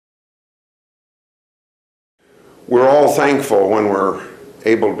We're all thankful when we're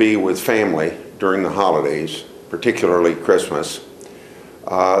able to be with family during the holidays, particularly Christmas.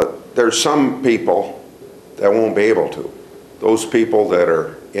 There's some people that won't be able to. Those people that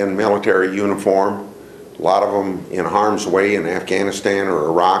are in military uniform, a lot of them in harm's way in Afghanistan or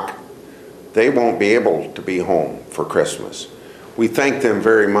Iraq, they won't be able to be home for Christmas. We thank them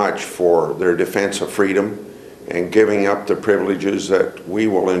very much for their defense of freedom and giving up the privileges that we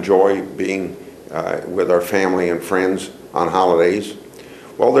will enjoy being with our family and friends on holidays.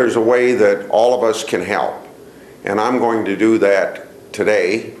 Well, there's a way that all of us can help, and I'm going to do that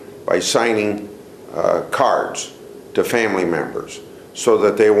today by signing cards to family members so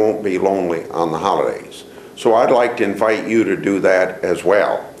that they won't be lonely on the holidays. So I'd like to invite you to do that as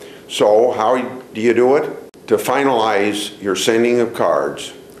well. So how do you do it? To finalize your sending of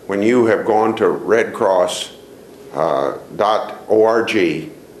cards, when you have gone to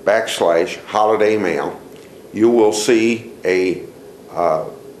redcross.org/holiday mail, you will see a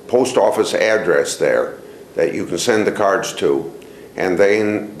post office address there that you can send the cards to, and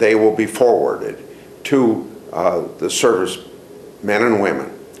then they will be forwarded to the service men and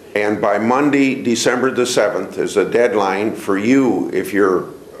women. And by Monday, December the 7th is a deadline for you, if you're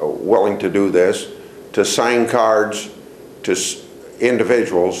willing to do this, to sign cards to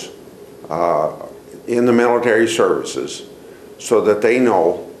individuals in the military services so that they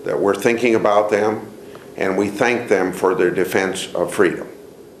know that we're thinking about them and we thank them for their defense of freedom.